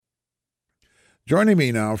Joining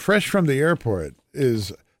me now, fresh from the airport,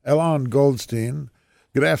 is Alon Goldstein.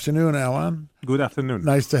 Good afternoon, Alon. Good afternoon.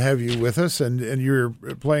 Nice to have you with us. And you're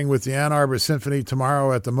playing with the Ann Arbor Symphony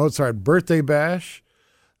tomorrow at the Mozart Birthday Bash.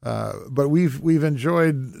 But we've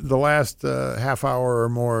enjoyed the last half hour or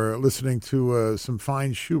more listening to some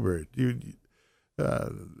fine Schubert. You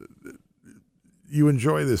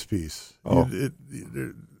enjoy this piece. Oh,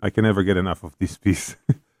 I can never get enough of this piece.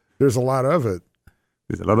 There's a lot of it.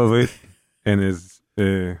 There's a lot of it. And as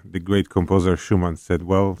the great composer Schumann said,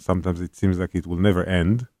 well, sometimes it seems like it will never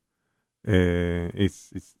end.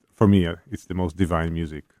 It's for me, it's the most divine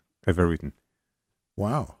music ever written.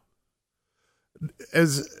 Wow.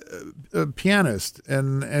 As a pianist,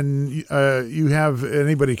 and you have,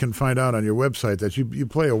 anybody can find out on your website that you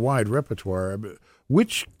play a wide repertoire.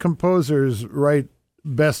 Which composers write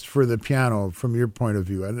best for the piano from your point of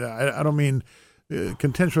view? I don't mean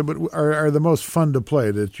contention, but are the most fun to play,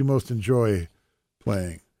 that you most enjoy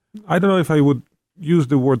playing? I don't know if I would use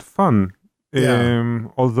the word fun,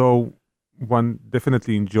 although one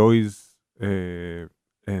definitely enjoys, some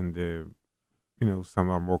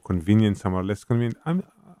are more convenient, some are less convenient.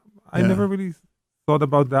 I never really thought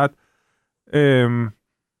about that.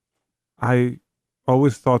 I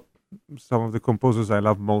always thought some of the composers I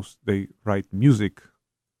love most, they write music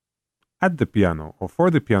at the piano or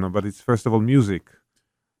for the piano, but it's first of all music.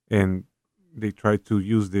 And they try to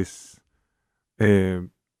use this, kind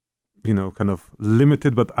of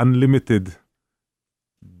limited but unlimited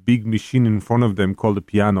big machine in front of them called the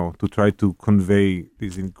piano to try to convey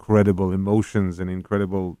these incredible emotions and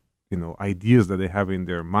incredible, ideas that they have in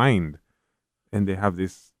their mind. And they have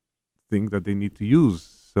this thing that they need to use.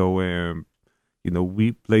 So,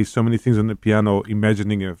 we play so many things on the piano,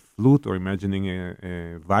 imagining a flute or imagining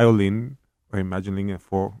a violin or imagining a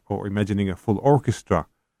full orchestra,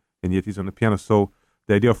 and yet it's on the piano. So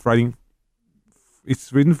the idea of writing,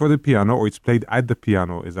 it's written for the piano or it's played at the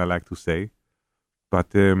piano, as I like to say.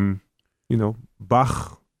 But,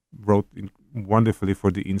 Bach wrote wonderfully for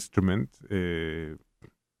the instrument.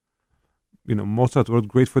 Mozart wrote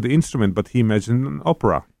great for the instrument, but he imagined an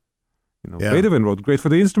opera. Beethoven wrote great for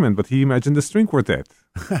the instrument, but he imagined the string quartet.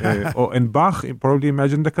 And Bach probably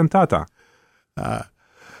imagined the cantata.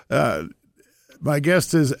 My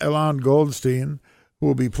guest is Alon Goldstein, who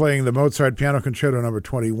will be playing the Mozart Piano Concerto No.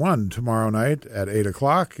 21 tomorrow night at 8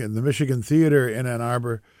 o'clock in the Michigan Theater in Ann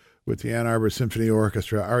Arbor with the Ann Arbor Symphony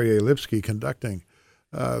Orchestra, Aryeh Lipsky conducting.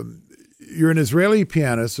 You're an Israeli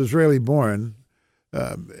pianist, Israeli-born.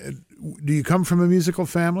 Do you come from a musical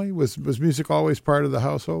family? Was music always part of the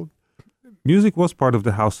household? Music was part of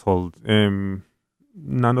the household. None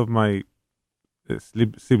of my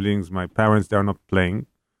siblings, my parents, they are not playing,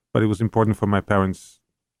 but it was important for my parents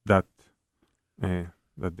that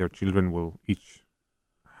their children will each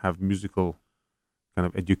have musical kind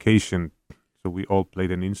of education. So we all played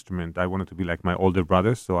an instrument. I wanted to be like my older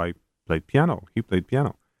brother, so I played piano. He played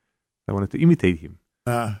piano. I wanted to imitate him.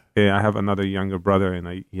 I have another younger brother and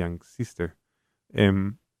a young sister.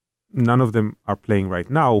 None of them are playing right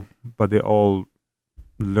now, but they all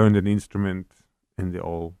learned an instrument and they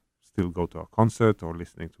all still go to a concert or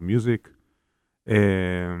listening to music.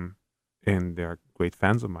 And they are great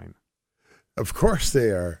fans of mine. Of course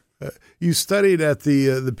they are. You studied at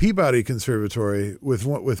the Peabody Conservatory with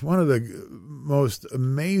one of the most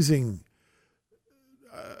amazing,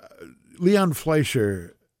 Leon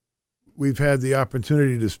Fleischer. We've had the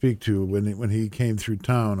opportunity to speak to when he came through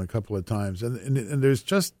town a couple of times, and there's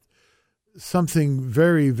just something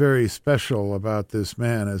very, very special about this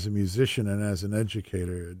man as a musician and as an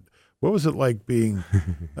educator. What was it like being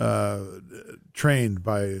trained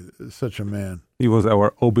by such a man? He was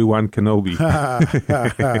our Obi-Wan Kenobi.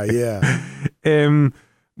 Yeah.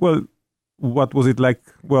 Well, what was it like?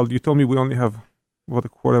 Well, you told me we only have, a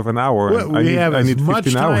quarter of an hour. Well, we have as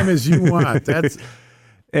much time as you want. That's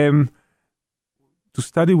to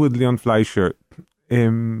study with Leon Fleischer.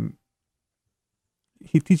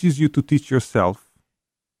 He teaches you to teach yourself.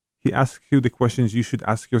 He asks you the questions you should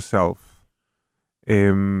ask yourself.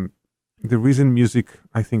 The reason music,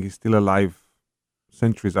 I think, is still alive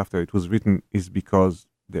centuries after it was written is because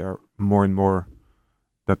there are more and more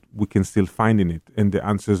that we can still find in it, and the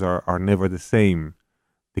answers are never the same.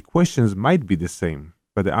 The questions might be the same,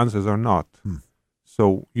 but the answers are not.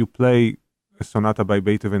 So you play a sonata by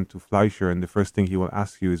Beethoven to Fleischer, and the first thing he will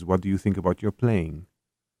ask you is, what do you think about your playing?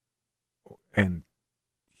 And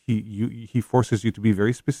he forces you to be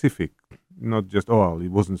very specific, not just,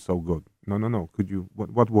 it wasn't so good. No. Could you,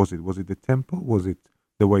 what was it? Was it the tempo? Was it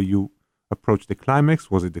the way you approach the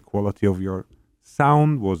climax? Was it the quality of your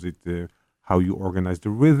sound? Was it how you organize the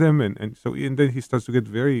rhythm? And then he starts to get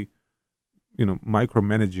very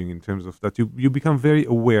micromanaging in terms of that. You become very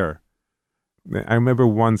aware. I remember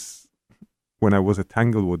once when I was at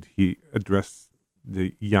Tanglewood, he addressed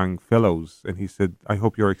the young fellows and he said, "I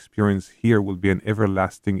hope your experience here will be an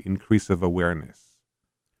everlasting increase of awareness."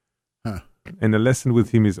 Huh. And the lesson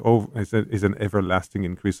with him is an everlasting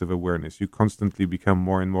increase of awareness. You constantly become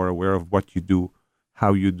more and more aware of what you do,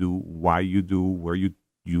 how you do, why you do, where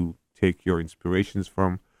you take your inspirations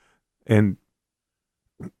from. And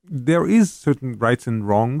there is certain rights and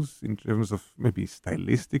wrongs in terms of maybe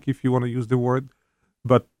stylistic, if you want to use the word,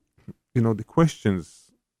 but the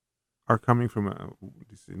questions are coming from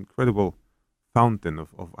this incredible fountain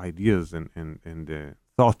of ideas and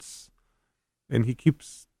thoughts, and he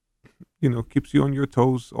keeps you on your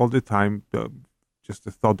toes all the time. Just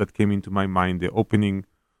a thought that came into my mind: the opening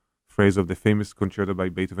phrase of the famous concerto by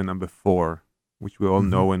Beethoven No. 4, which we all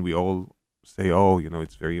know, and we all say, "Oh,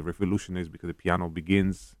 it's very revolutionary because the piano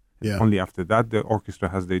begins." Yeah. Only after that, the orchestra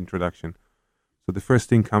has the introduction. So the first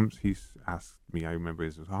thing comes, he's asked me, I remember,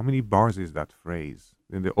 is how many bars is that phrase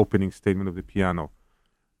in the opening statement of the piano?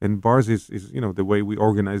 And bars is the way we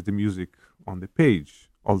organize the music on the page,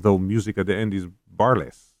 although music at the end is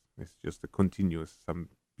barless. It's just a continuous, some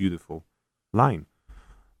beautiful line.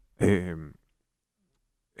 And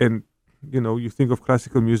you think of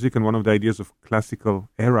classical music, and one of the ideas of classical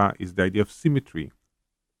era is the idea of symmetry.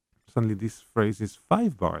 Suddenly this phrase is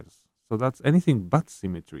 5 bars. So that's anything but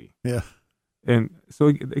symmetry. Yeah. And so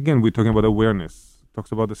again, we're talking about awareness.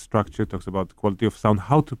 Talks about the structure, talks about the quality of sound,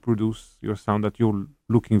 how to produce your sound that you're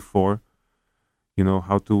looking for,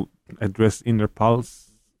 how to address inner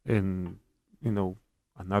pulse. And,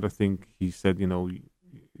 another thing he said,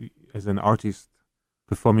 as an artist,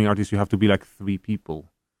 performing artist, you have to be like 3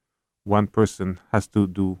 people. One person has to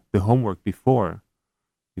do the homework before,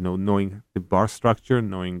 knowing the bar structure,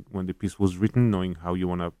 knowing when the piece was written, knowing how you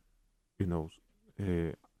want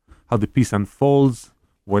to, how the piece unfolds,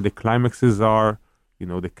 where the climaxes are,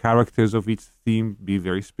 the characters of each theme, be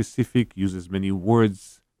very specific, use as many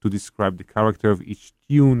words to describe the character of each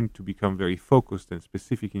tune, to become very focused and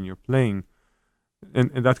specific in your playing. And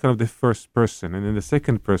that's kind of the first person. And then the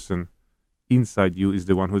second person inside you is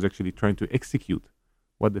the one who's actually trying to execute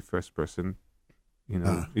what the first person,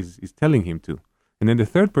 is telling him to. And then the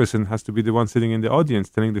third person has to be the one sitting in the audience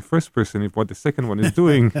telling the first person if what the second one is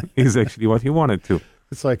doing is actually what he wanted to.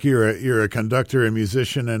 It's like you're a conductor, a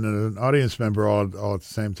musician, and an audience member all at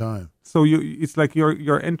the same time. So it's like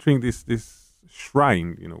you're entering this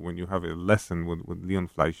shrine, when you have a lesson with Leon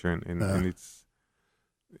Fleischer, and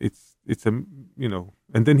it's a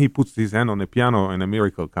and then he puts his hand on the piano and a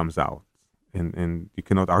miracle comes out, and you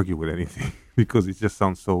cannot argue with anything because it just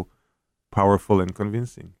sounds so powerful and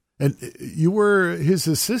convincing. And you were his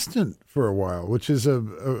assistant for a while, which is a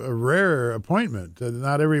rare appointment.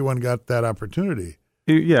 Not everyone got that opportunity.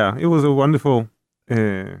 It was a wonderful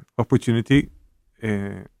opportunity,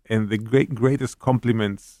 and the greatest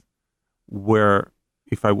compliments were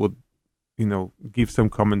if I would, give some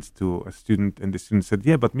comments to a student, and the student said,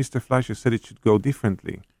 "Yeah, but Mr. Fleischer said it should go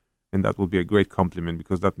differently," and that would be a great compliment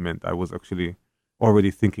because that meant I was actually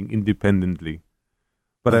already thinking independently.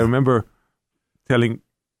 But I remember telling,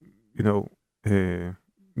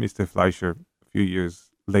 Mr. Fleischer a few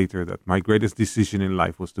years later that my greatest decision in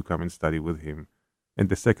life was to come and study with him. And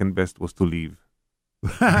the second best was to leave.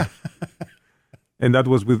 And that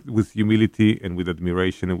was with humility and with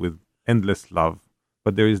admiration and with endless love.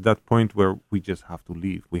 But there is that point where we just have to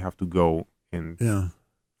leave. We have to go and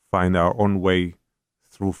find our own way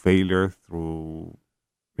through failure, through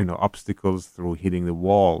obstacles, through hitting the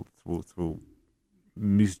wall, through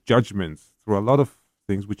misjudgments, through a lot of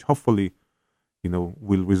things which hopefully,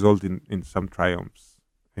 will result in some triumphs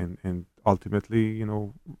and ultimately,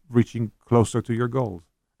 reaching closer to your goals.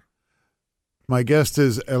 My guest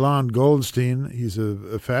is Elan Goldstein. He's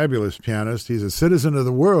a fabulous pianist. He's a citizen of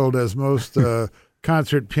the world, as most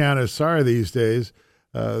concert pianists are these days,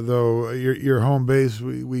 though your home base,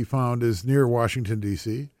 we found, is near Washington,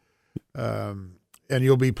 D.C. And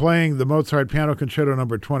you'll be playing the Mozart Piano Concerto No.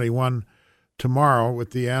 21 tomorrow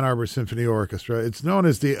with the Ann Arbor Symphony Orchestra. It's known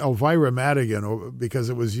as the Elvira Madigan because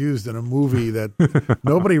it was used in a movie that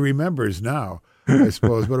nobody remembers now, I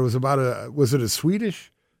suppose. But it was about was it a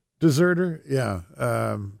Swedish deserter? Yeah.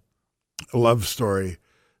 A love story.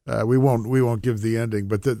 We won't give the ending,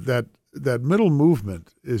 but that middle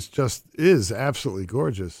movement is absolutely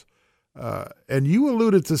gorgeous. And you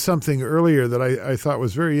alluded to something earlier that I thought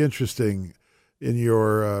was very interesting in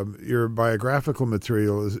your biographical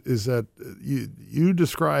material is that you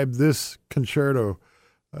describe this concerto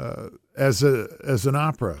as an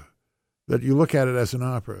opera, that you look at it as an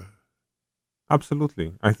opera.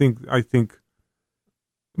 Absolutely. I think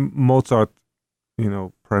Mozart,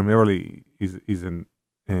 primarily is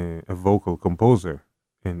a vocal composer,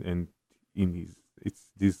 and in his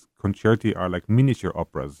these concerti are like miniature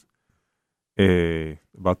operas,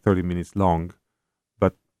 about 30 minutes long,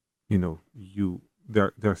 but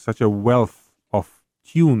there's such a wealth of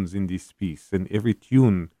tunes in this piece, and every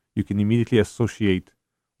tune you can immediately associate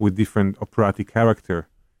with different operatic character.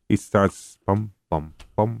 It starts pum pum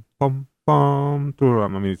pum pum pum.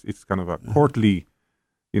 I mean, it's kind of a courtly,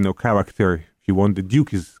 character. If you want, the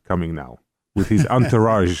Duke is coming now with his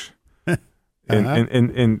entourage,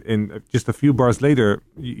 and just a few bars later,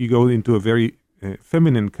 you go into a very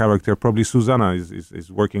feminine character. Probably Susanna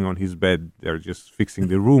is working on his bed. They're just fixing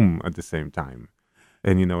the room at the same time,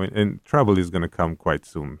 and and trouble is going to come quite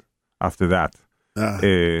soon after that,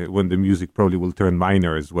 when the music probably will turn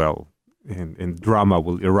minor as well, and drama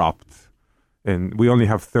will erupt. And we only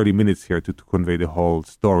have 30 minutes here to convey the whole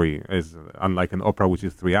story, as unlike an opera, which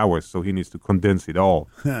is 3 hours. So he needs to condense it all.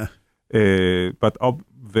 But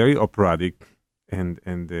very operatic, and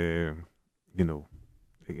I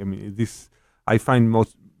mean, this, I find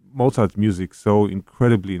Mozart music so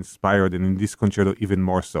incredibly inspired, and in this concerto even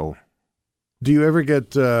more so. Do you ever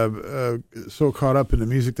get so caught up in the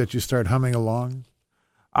music that you start humming along?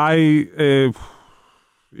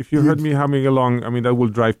 If you heard me humming along, I mean, that will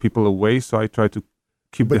drive people away. So I try to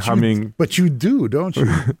keep the humming. But you do, don't you?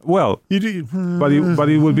 Well, you do. But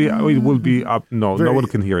it will be up. No, no one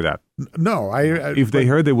can hear that. No, if they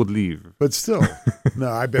heard, they would leave. But still, no,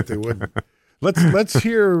 I bet they wouldn't. Let's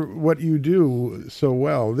hear what you do so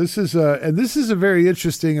well. This is a very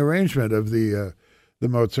interesting arrangement of the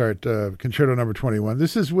Mozart Concerto Number 21.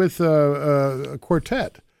 This is with a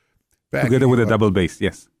quartet, together with a double bass.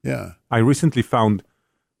 Yes. Yeah. I recently found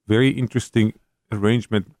very interesting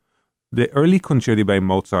arrangement. The early concerti by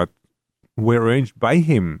Mozart were arranged by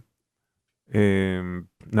him.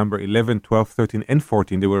 Number 11, 12, 13, and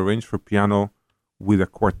 14, they were arranged for piano with a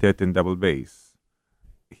quartet and double bass.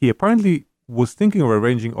 He apparently was thinking of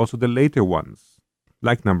arranging also the later ones,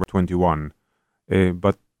 like number 21,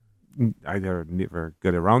 but either never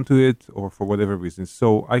got around to it or for whatever reason.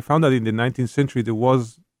 So I found that in the 19th century there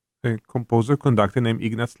was a composer-conductor named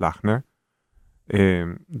Ignaz Lachner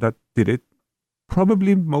that did it,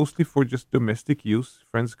 probably mostly for just domestic use.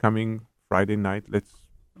 Friends coming Friday night, let's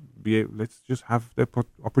just have the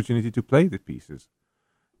opportunity to play the pieces.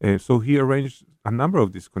 So he arranged a number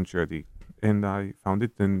of these concerti, and I found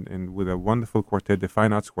it, and with a wonderful quartet, the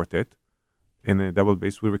Fine Arts Quartet, and a double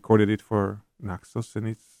bass, we recorded it for Naxos, and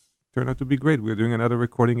it's turned out to be great. We're doing another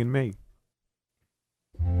recording in May.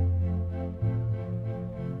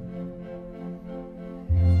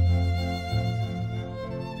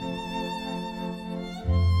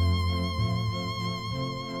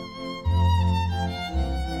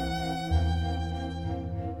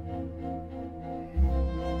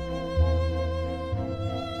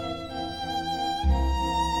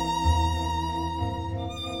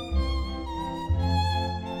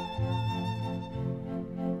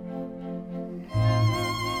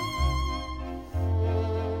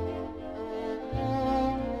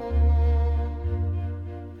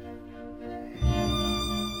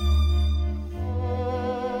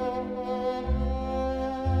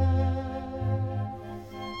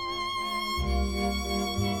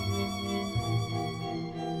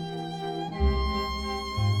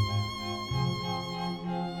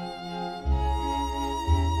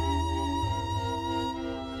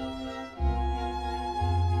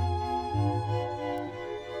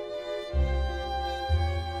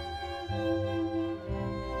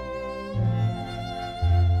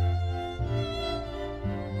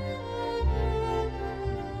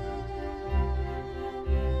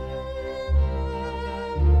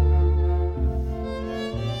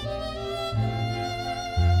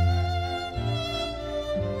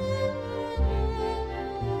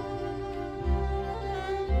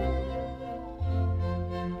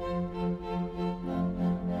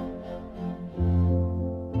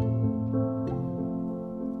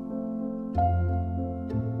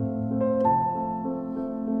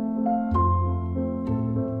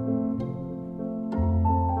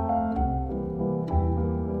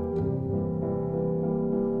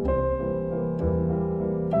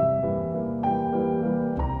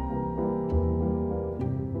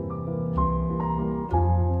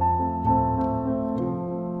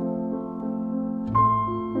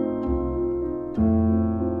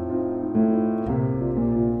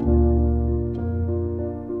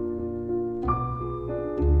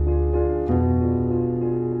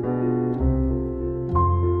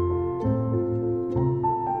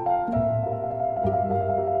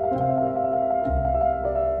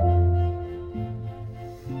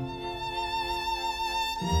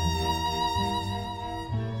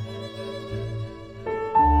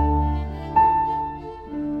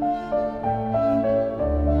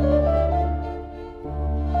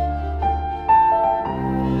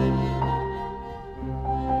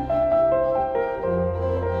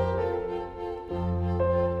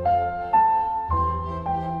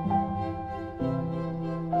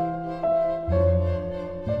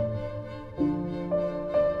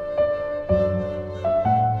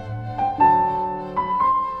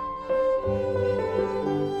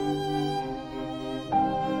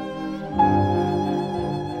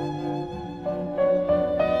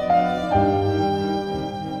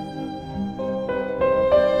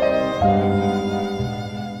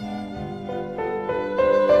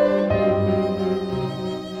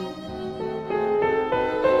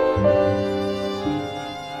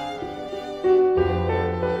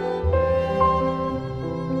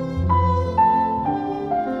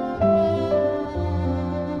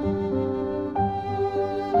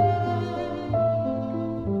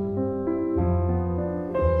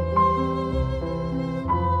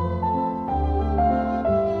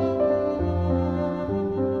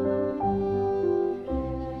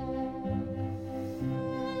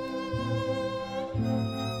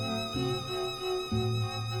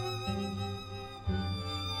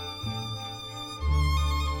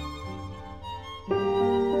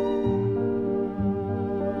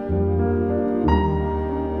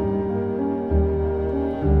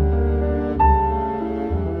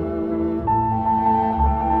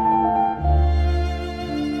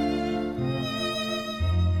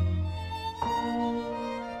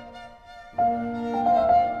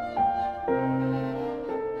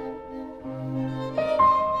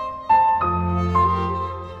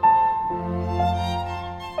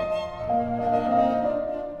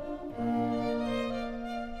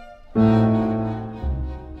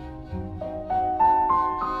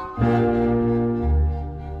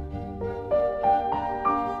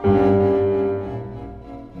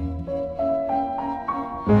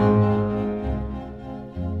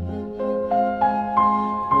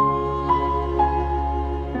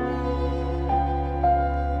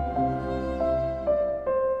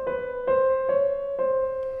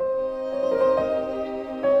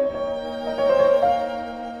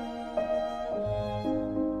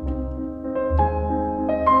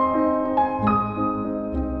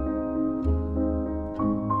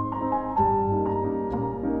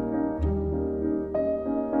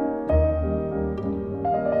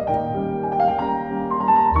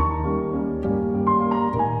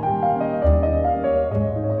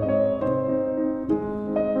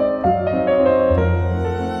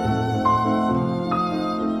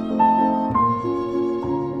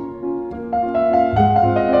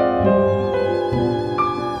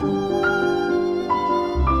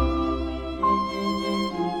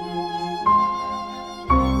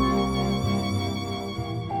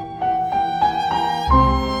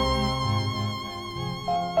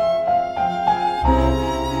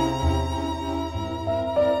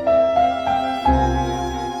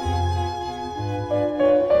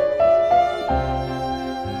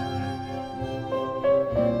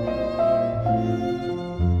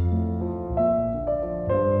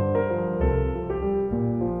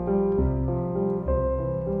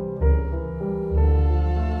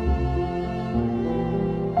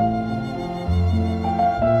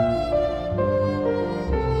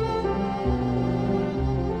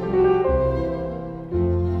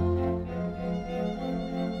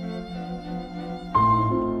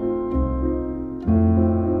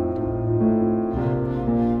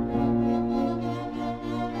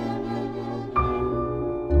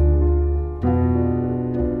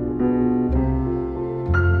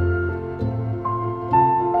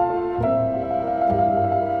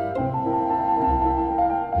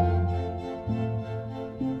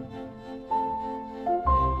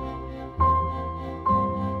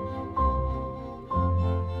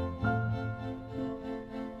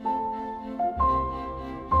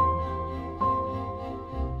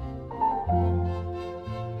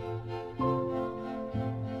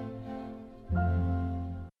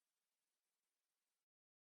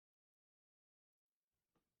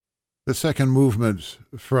 The second movement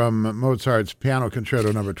from Mozart's Piano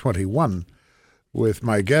Concerto Number 21, with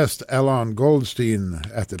my guest Alon Goldstein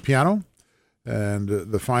at the piano and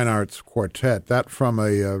the Fine Arts Quartet. That from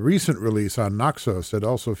a recent release on Naxos that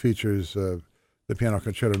also features the Piano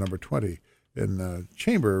Concerto Number 20 in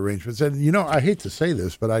chamber arrangements. And, you know, I hate to say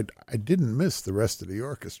this, but I didn't miss the rest of the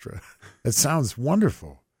orchestra. It sounds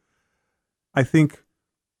wonderful. I think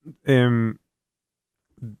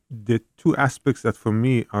the two aspects that for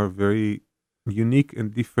me are very unique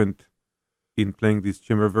and different in playing this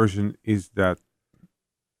chamber version is that,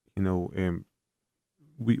 you know,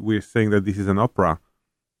 we're saying that this is an opera,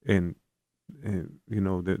 and you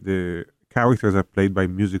know, the characters are played by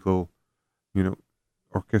musical, you know,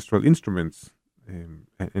 orchestral instruments, and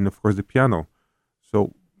of course the piano.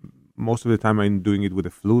 So most of the time I'm doing it with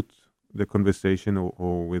a flute, the conversation,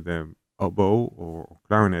 or with an oboe or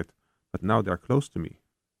clarinet. But now they're close to me,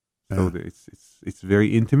 so it's very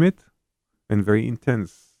intimate and very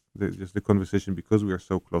intense. Just the conversation, because we are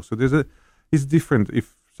so close. So it's different.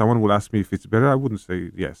 If someone will ask me if it's better, I wouldn't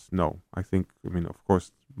say yes, no. I mean, of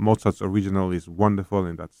course, Mozart's original is wonderful,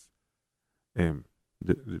 and that's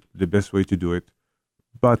the best way to do it.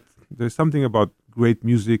 But there's something about great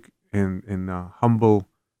music and humble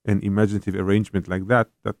and imaginative arrangement like that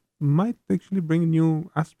might actually bring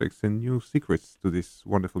new aspects and new secrets to this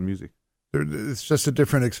wonderful music. It's just a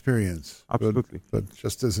different experience. Absolutely. But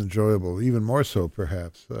just as enjoyable, even more so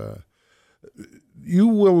perhaps. You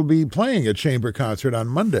will be playing a chamber concert on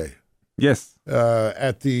Monday. Yes.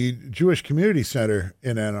 At the Jewish Community Center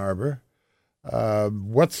in Ann Arbor.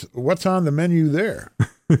 What's on the menu there?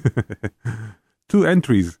 2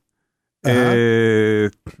 entries.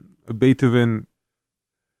 A Beethoven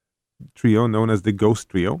trio known as the Ghost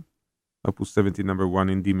Trio, Opus 70 number 1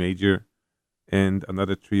 in D major, and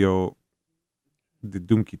another trio, the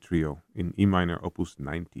Dumki Trio in E minor, Opus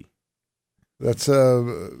 90. That's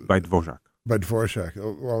by Dvorak. By Dvorak.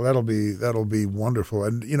 Well, that'll be wonderful.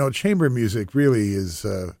 And you know, chamber music really is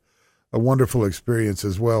a wonderful experience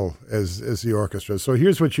as well as the orchestra. So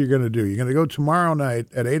here's what you're going to do. You're going to go tomorrow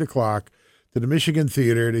night at 8:00 to the Michigan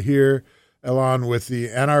Theater to hear Alon with the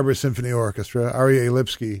Ann Arbor Symphony Orchestra, Aryeh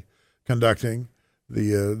Lipsky conducting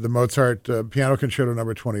the Mozart Piano Concerto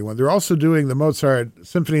Number 21. They're also doing the Mozart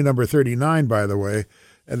Symphony Number 39, by the way,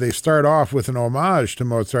 and they start off with an homage to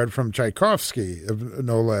Mozart from Tchaikovsky,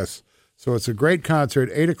 no less. So it's a great concert,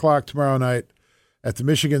 8 o'clock tomorrow night at the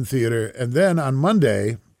Michigan Theater. And then on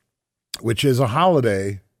Monday, which is a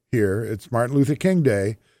holiday here, it's Martin Luther King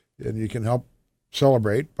Day, and you can help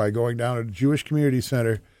celebrate by going down to the Jewish Community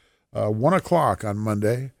Center 1 o'clock on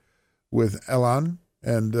Monday with Elan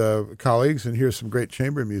and colleagues, and hear some great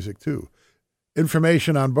chamber music too.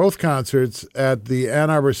 Information on both concerts at the Ann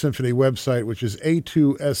Arbor Symphony website, which is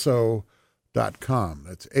a2so.com.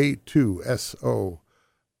 That's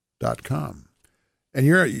a2so.com. And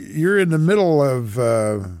you're in the middle of,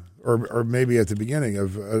 or maybe at the beginning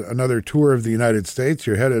of another tour of the United States.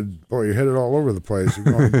 You're headed all over the place. You're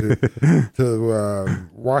going to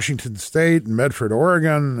Washington State and Medford,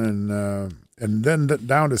 Oregon, and then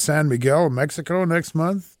down to San Miguel, Mexico next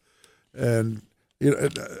month. And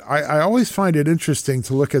I always find it interesting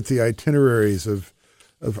to look at the itineraries of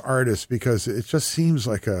artists, because it just seems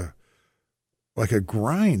like a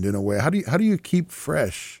grind in a way. How do you keep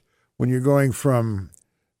fresh when you're going from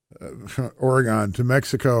Oregon to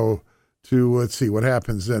Mexico to, let's see what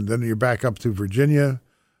happens then. Then you're back up to Virginia,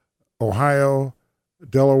 Ohio,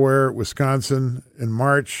 Delaware, Wisconsin in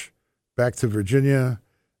March, back to Virginia,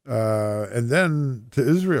 and then to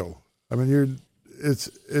Israel. I mean,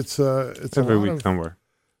 it's every week somewhere.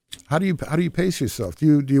 How do you pace yourself?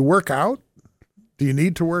 Do you work out? Do you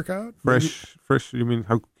need to work out? Fresh. You mean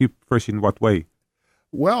how keep fresh in what way?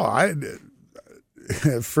 Well,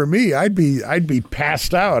 for me, I'd be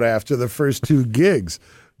passed out after the first two gigs.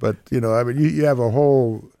 But you have a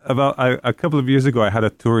whole. About a couple of years ago, I had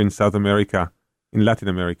a tour in South America, in Latin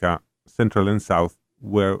America, Central and South,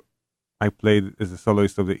 where I played as a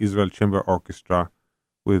soloist of the Israel Chamber Orchestra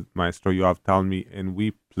with Maestro Yoav Talmi, and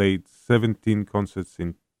we played 17 concerts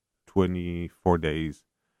in 24 days.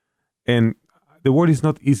 And the word is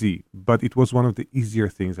not easy, but it was one of the easier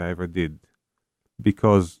things I ever did,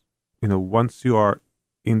 because once you are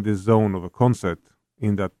in the zone of a concert,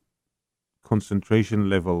 in that concentration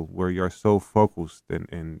level where you are so focused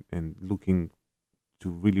and looking to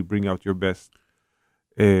really bring out your best,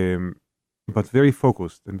 but very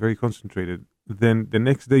focused and very concentrated, then the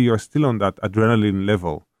next day you're still on that adrenaline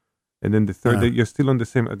level. And then the third day you're still on the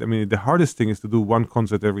same. I mean, the hardest thing is to do one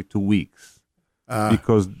concert every 2 weeks,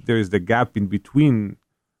 because there is the gap in between.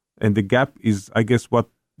 And the gap is, I guess, what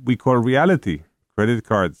we call reality: credit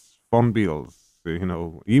cards, phone bills,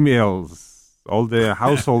 emails, all the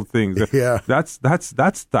household things. Yeah, that's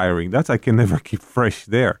tiring. I can never keep fresh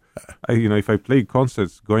there. If I play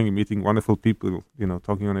concerts, going and meeting wonderful people,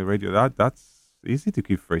 talking on the radio, that's easy to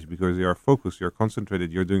keep fresh, because you are focused, you're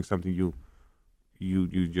concentrated, you're doing something you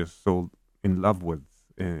just so in love with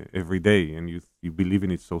every day, and you believe in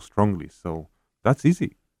it so strongly. So that's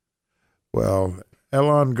easy. Well,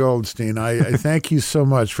 Elan Goldstein, I thank you so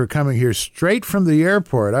much for coming here straight from the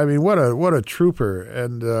airport. I mean, what a trooper.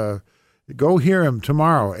 And go hear him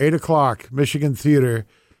tomorrow, 8 o'clock, Michigan Theater,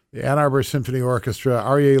 the Ann Arbor Symphony Orchestra,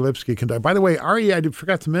 Aryeh Lipsky conduct. By the way, Aryeh, I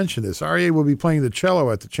forgot to mention this. Aryeh will be playing the cello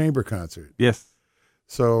at the chamber concert. Yes.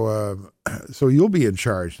 So you'll be in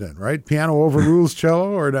charge then, right? Piano overrules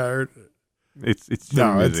cello, or not? It's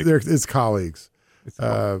it's colleagues.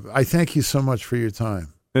 I thank you so much for your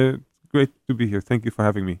time. Great to be here. Thank you for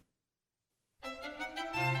having me.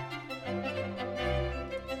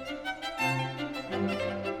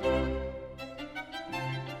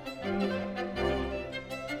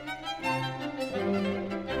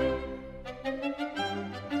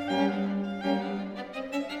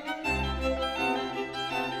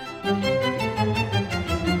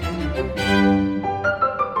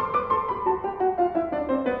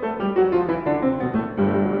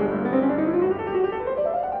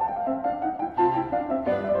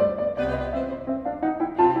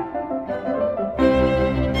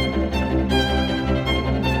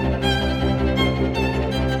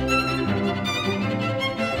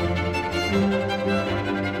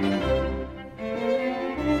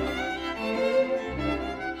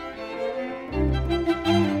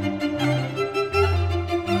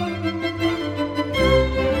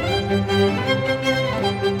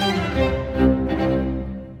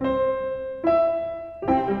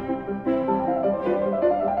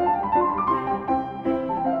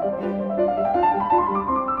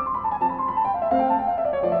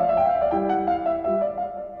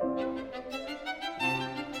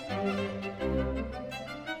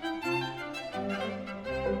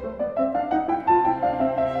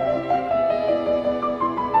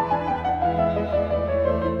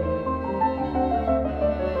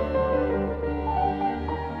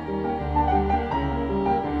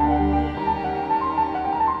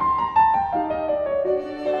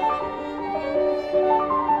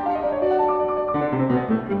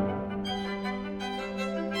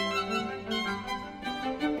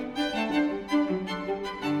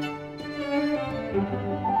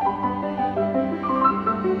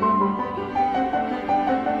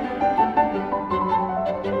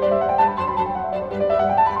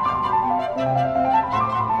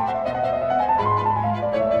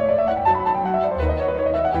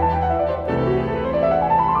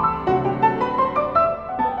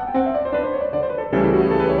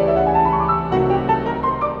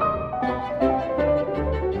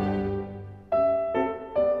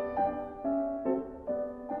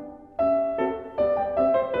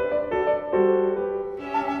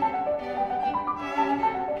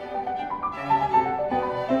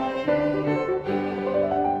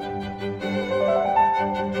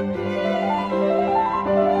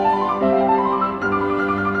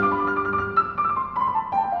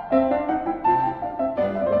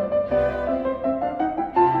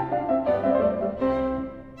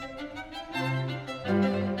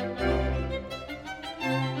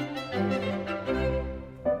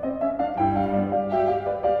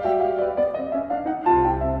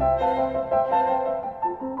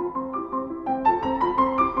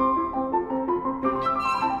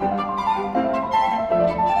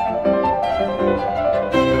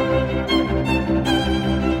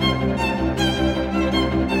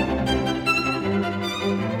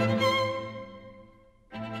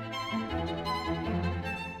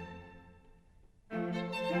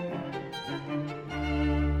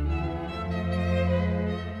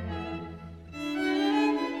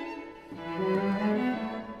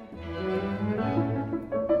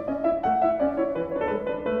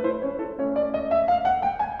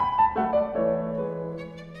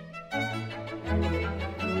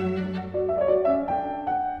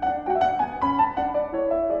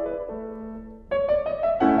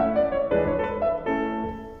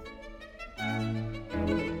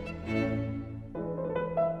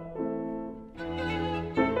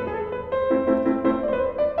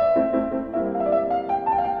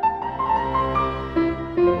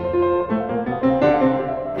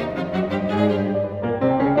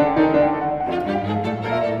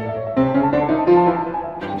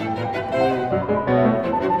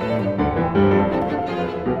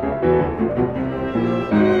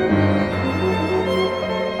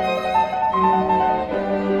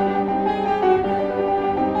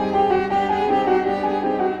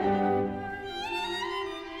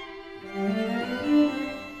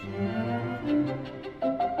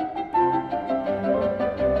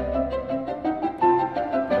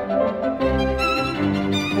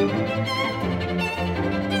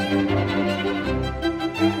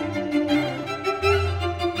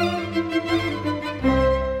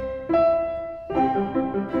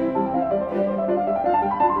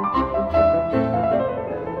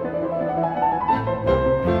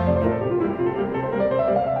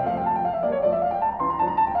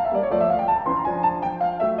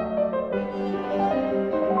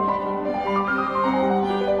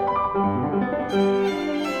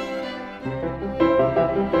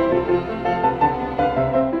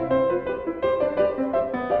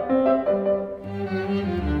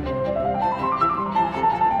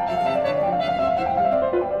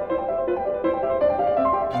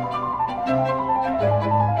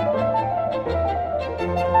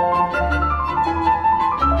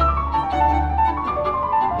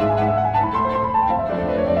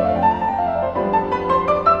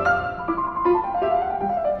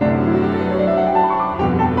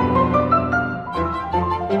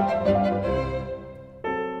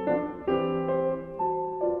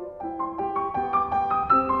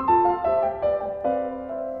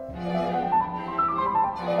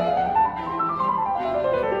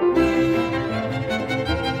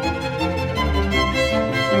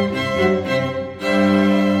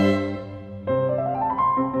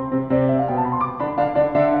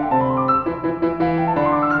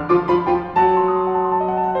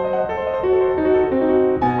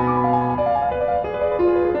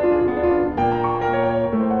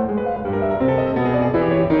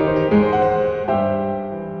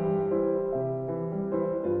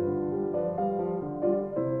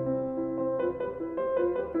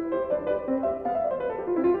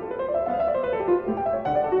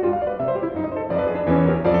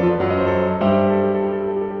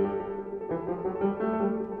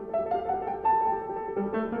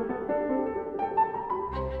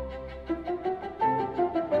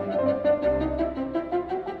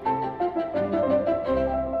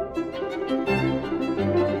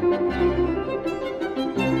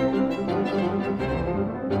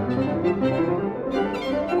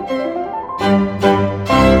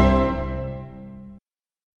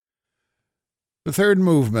 The third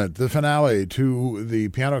movement, the finale to the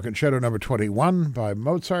Piano Concerto No. 21 by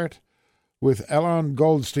Mozart, with Elon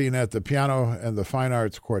Goldstein at the piano and the Fine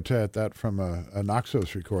Arts Quartet, that from a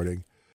Naxos recording.